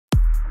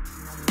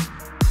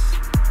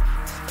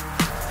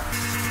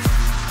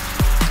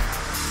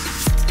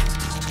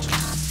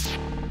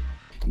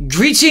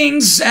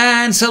Greetings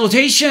and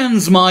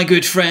salutations, my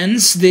good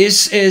friends.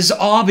 This is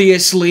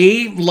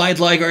obviously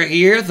Lightliger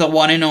here, the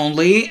one and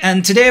only,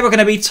 and today we're going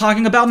to be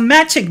talking about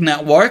Matic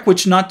Network,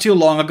 which not too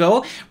long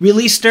ago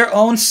released their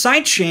own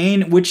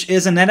sidechain, which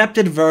is an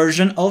adapted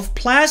version of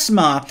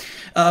Plasma,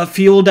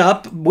 fueled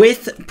up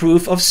with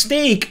proof of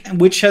stake,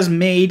 which has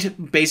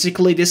made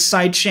basically this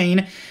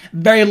sidechain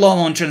very low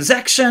on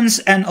transactions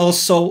and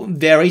also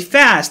very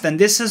fast. And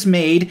this has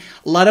made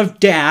a lot of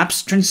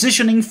dApps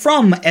transitioning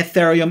from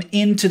Ethereum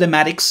into the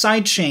Matic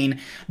sidechain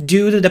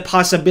due to the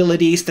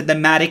possibilities that the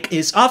Matic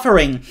is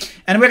offering.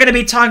 And we're going to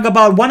be talking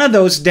about one of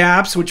those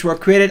dApps which were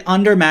created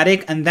under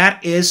Matic, and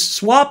that is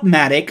Swap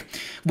Matic,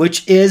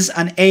 which is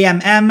an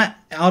AMM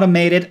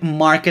automated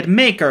market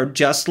maker,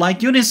 just like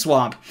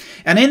Uniswap.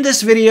 And in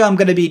this video, I'm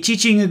going to be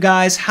teaching you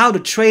guys how to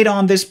trade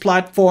on this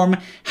platform,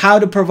 how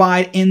to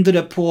provide into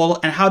the pool,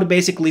 and how to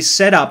basically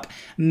set up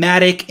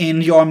Matic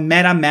in your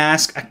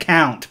MetaMask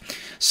account.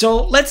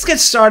 So let's get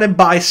started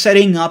by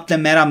setting up the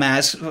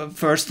MetaMask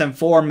first and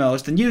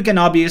foremost. And you can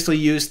obviously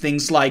use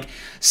things like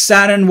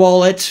Saturn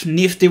Wallet,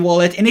 Nifty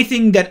Wallet,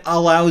 anything that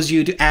allows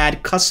you to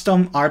add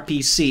custom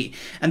RPC.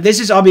 And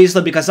this is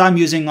obviously because I'm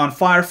using on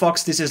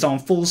Firefox, this is on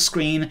full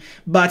screen,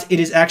 but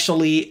it is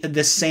actually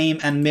the same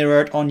and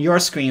mirrored on your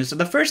screen. So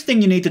the first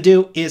thing you need to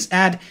do is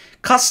add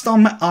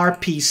custom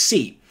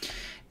RPC.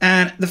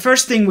 And the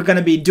first thing we're going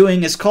to be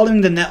doing is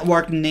calling the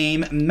network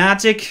name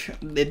Matic.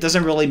 It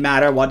doesn't really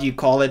matter what you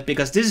call it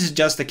because this is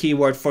just a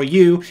keyword for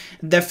you.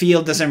 The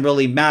field doesn't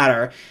really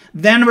matter.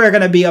 Then we're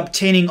going to be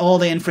obtaining all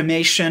the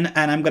information,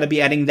 and I'm going to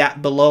be adding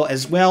that below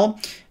as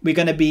well. We're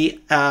going to be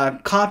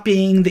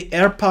copying the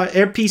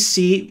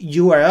RPC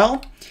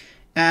URL,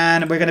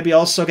 and we're going to be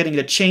also getting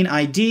the chain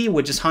ID,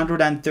 which is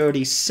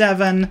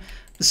 137.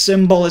 The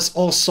symbol is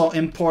also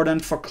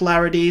important for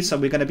clarity, so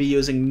we're going to be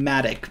using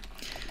Matic.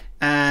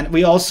 And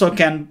we also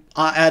can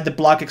add the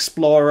block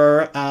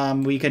explorer.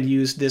 We can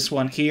use this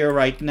one here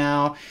right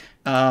now.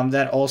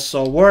 That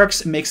also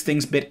works. It makes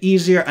things a bit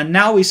easier. And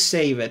now we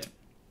save it.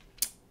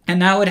 And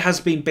now it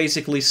has been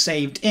basically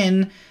saved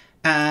in.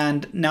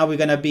 And now we're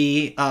going to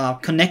be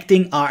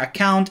connecting our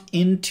account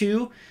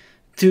into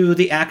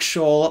the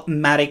actual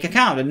Matic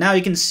account. And now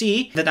you can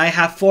see that I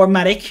have 4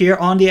 Matic here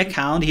on the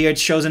account. Here it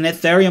shows an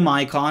Ethereum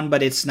icon,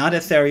 but it's not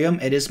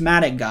Ethereum, it is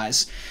Matic,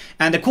 guys.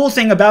 And the cool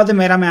thing about the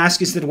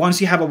MetaMask is that once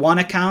you have one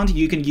account,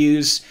 you can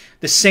use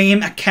the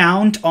same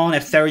account on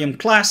Ethereum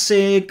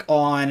Classic,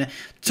 on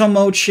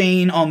Tomo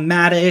Chain, on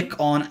Matic,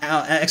 on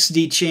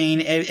XD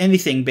Chain,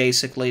 anything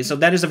basically. So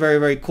that is a very,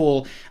 very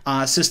cool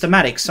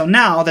systematic. So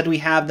now that we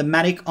have the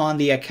Matic on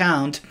the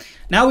account,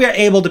 now we are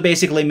able to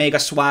basically make a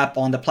swap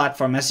on the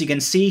platform. As you can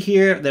see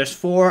here, there's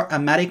 4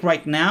 Matic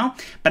right now,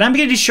 but I'm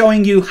going to be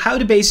showing you how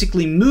to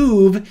basically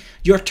move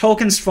your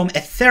tokens from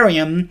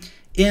Ethereum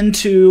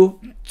into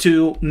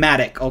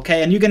Matic,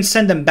 okay? And you can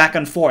send them back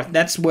and forth.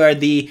 That's where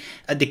the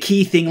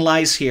key thing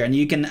lies here. And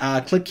you can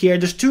click here.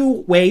 There's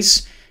 2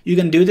 ways you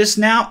can do this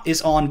now.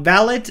 Is on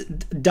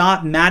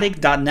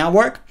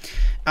valid.matic.network.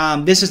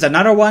 This is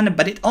another one,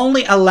 but it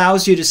only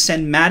allows you to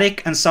send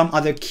Matic and some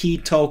other key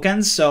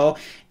tokens. So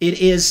it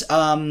is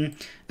a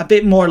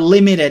bit more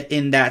limited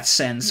in that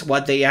sense,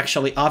 what they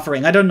actually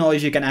offering. I don't know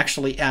if you can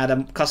actually add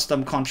a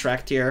custom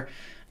contract here,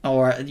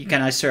 or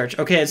can I search?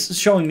 Okay, it's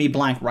showing me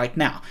blank right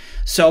now.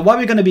 So what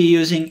we're going to be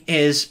using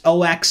is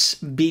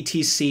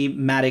oxbtc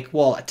Matic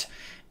wallet.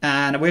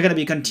 And we're going to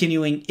be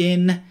continuing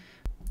in.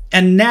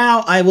 And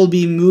now I will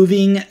be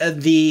moving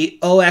the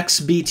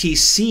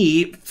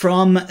oxbtc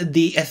from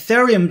the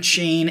Ethereum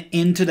chain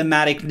into the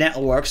Matic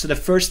network. So the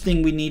first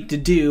thing we need to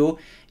do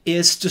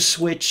is to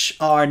switch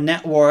our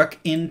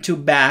network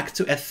back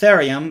to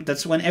Ethereum.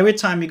 That's when every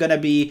time you're going to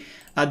be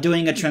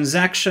doing a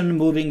transaction,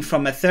 moving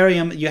from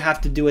Ethereum, you have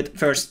to do it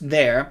first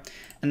there.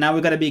 And now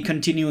we're going to be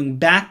continuing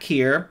back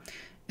here,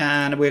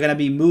 and we're going to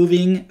be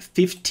moving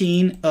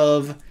 15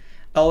 of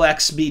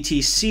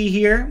oxbtc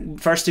here.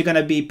 First, you're going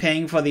to be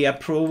paying for the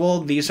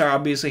approval. These are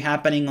obviously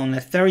happening on the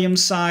Ethereum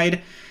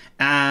side.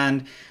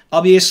 And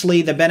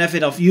obviously, the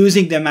benefit of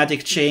using the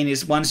Matic chain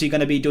is once you're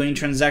going to be doing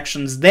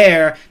transactions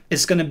there,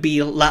 it's going to be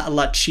a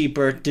lot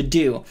cheaper to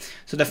do.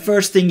 So the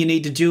first thing you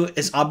need to do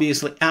is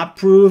obviously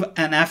approve.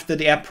 And after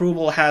the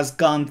approval has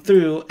gone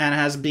through and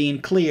has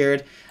been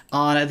cleared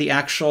on the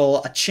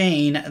actual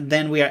chain,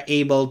 then we are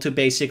able to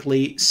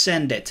basically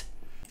send it.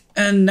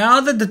 And now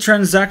that the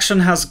transaction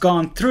has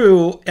gone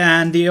through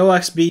and the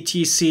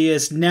oxbtc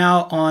is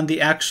now on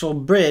the actual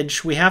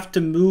bridge, we have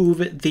to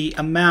move the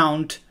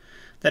amount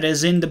that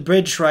is in the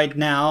bridge right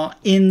now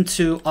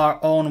into our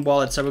own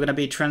wallet. So we're going to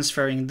be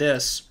transferring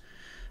this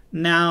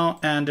now,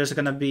 and there's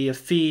going to be a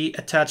fee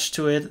attached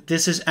to it.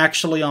 This is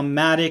actually on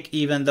Matic,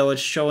 even though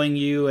it's showing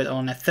you it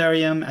on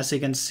Ethereum. As you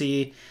can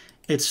see,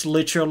 it's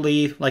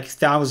literally like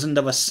 1/1000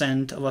 of a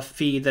cent of a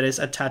fee that is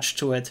attached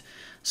to it.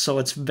 So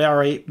it's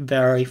very,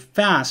 very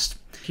fast.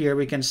 Here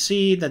we can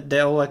see that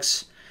the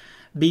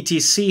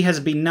oxbtc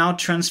has been now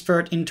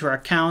transferred into our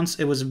accounts.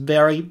 It was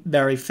very,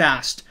 very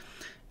fast.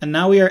 And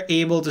now we are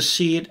able to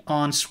see it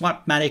on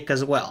Swap Matic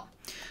as well.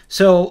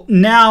 So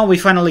now we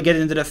finally get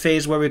into the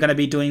phase where we're going to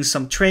be doing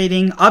some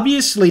trading.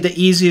 Obviously, the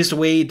easiest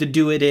way to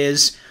do it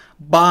is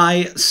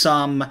buy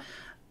some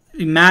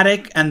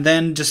Matic and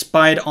then just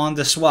buy it on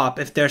the swap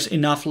if there's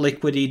enough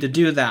liquidity to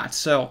do that.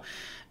 So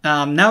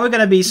now we're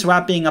going to be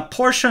swapping a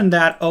portion of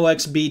that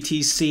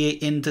oxbtc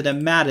into the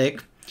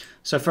Matic.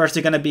 So first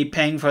you're going to be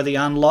paying for the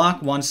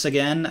unlock. Once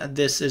again,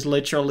 this is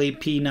literally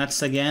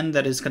peanuts again.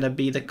 That is going to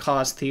be the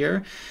cost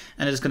here.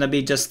 And it's going to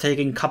be just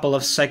taking a couple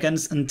of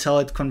seconds until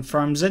it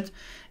confirms it.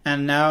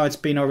 And now it's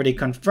been already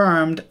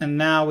confirmed. And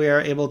now we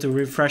are able to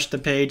refresh the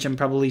page and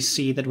probably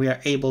see that we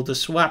are able to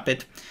swap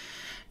it.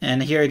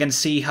 And here you can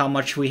see how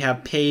much we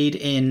have paid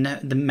in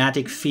the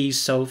Matic fees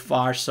so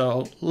far.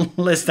 So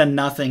less than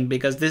nothing,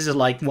 because this is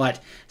like, what,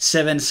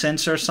 7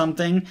 cents or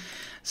something?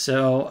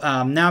 So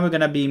now we're going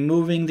to be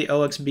moving the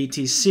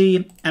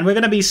oxbtc, and we're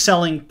going to be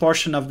selling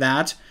portion of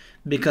that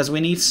because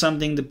we need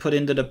something to put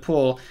into the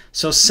pool.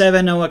 So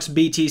 7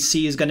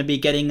 oxbtc is going to be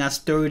getting us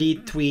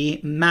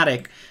 33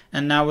 Matic.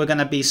 And now we're going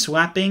to be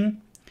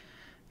swapping,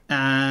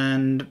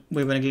 and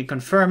we're going to be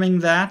confirming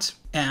that.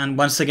 And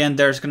once again,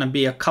 there's going to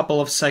be a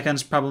couple of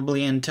seconds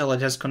probably until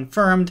it has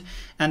confirmed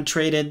and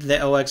traded the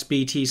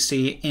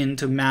oxbtc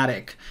into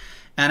Matic.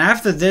 And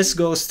after this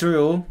goes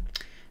through,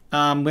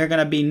 we're going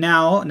to be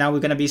now we're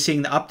going to be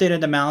seeing the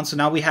updated amount. So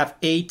now we have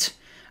 8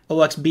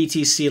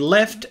 oxbtc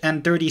left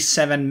and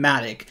 37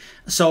 Matic.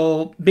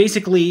 So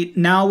basically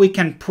now we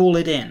can pool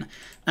it in.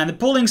 And the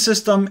pooling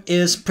system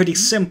is pretty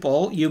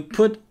simple. You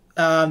put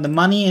the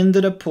money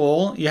into the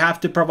pool. You have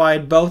to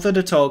provide both of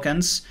the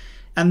tokens.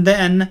 And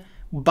then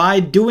by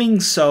doing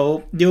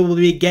so, you will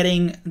be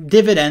getting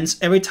dividends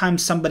every time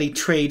somebody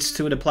trades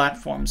through the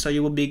platform. So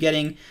you will be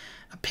getting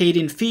paid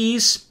in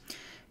fees,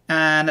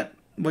 and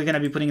we're going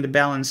to be putting the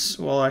balance,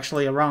 well,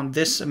 actually around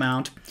this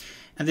amount.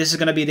 And this is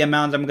going to be the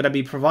amount I'm going to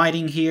be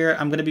providing here.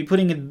 I'm going to be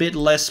putting it a bit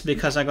less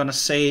because I'm going to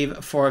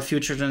save for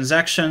future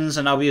transactions.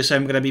 And obviously,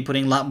 I'm going to be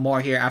putting a lot more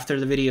here after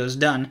the video is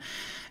done.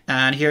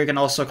 And here you can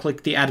also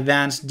click the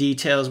advanced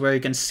details where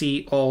you can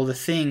see all the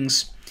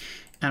things.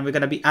 And we're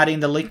going to be adding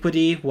the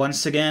liquidity.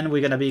 Once again,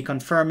 we're going to be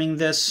confirming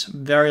this.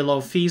 Very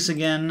low fees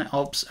again.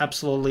 Oops,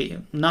 absolutely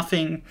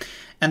nothing.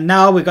 And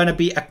now we're going to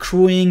be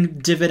accruing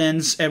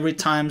dividends every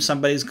time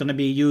somebody's going to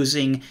be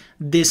using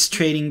this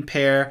trading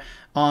pair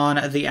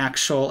on the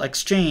actual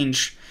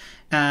exchange.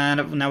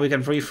 And now we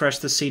can refresh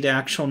to see the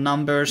actual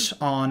numbers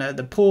on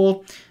the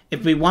pool.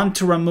 If we want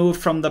to remove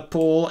from the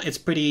pool, it's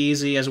pretty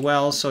easy as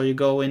well. So you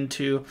go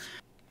into,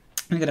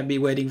 I'm going to be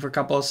waiting for a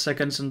couple of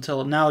seconds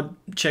until now it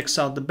checks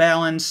out the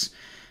balance.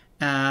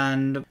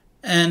 And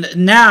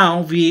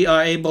now we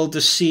are able to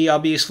see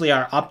obviously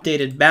our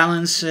updated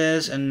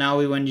balances. And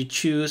now when you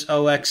choose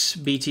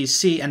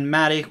oxbtc and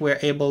Matic, we're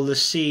able to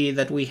see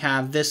that we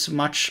have this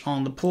much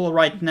on the pool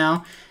right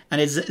now, and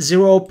it's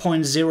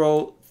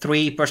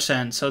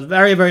 0.03%. So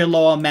very, very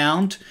low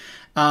amount.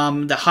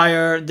 The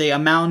higher the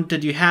amount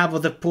that you have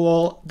of the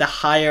pool, the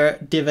higher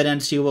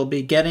dividends you will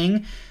be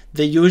getting.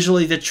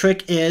 Usually the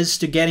trick is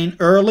to get in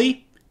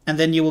early, and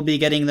then you will be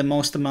getting the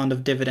most amount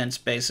of dividends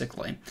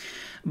basically.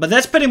 But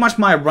that's pretty much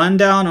my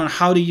rundown on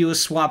how to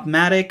use Swap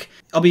Matic.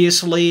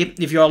 Obviously,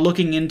 if you're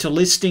looking into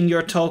listing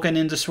your token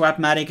into Swap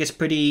Matic, it's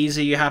pretty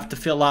easy. You have to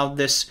fill out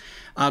this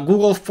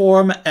Google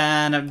form,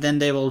 and then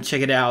they will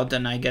check it out,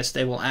 and I guess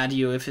they will add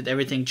you if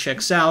everything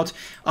checks out.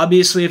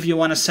 Obviously, if you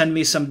want to send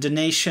me some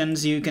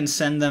donations, you can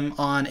send them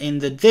on in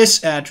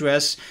this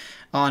address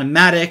on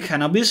Matic,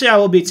 and obviously I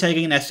will be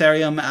taking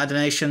Ethereum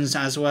donations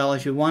as well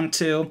if you want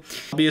to.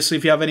 Obviously,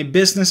 if you have any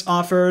business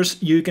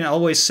offers, you can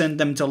always send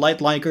them to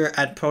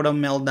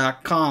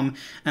lightliker@protonmail.com,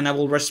 and I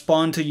will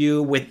respond to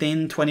you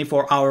within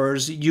 24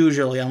 hours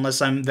usually,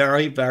 unless I'm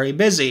very, very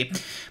busy.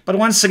 But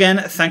once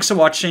again, thanks for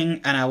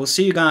watching, and I will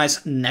see you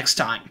guys next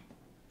time.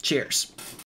 Cheers.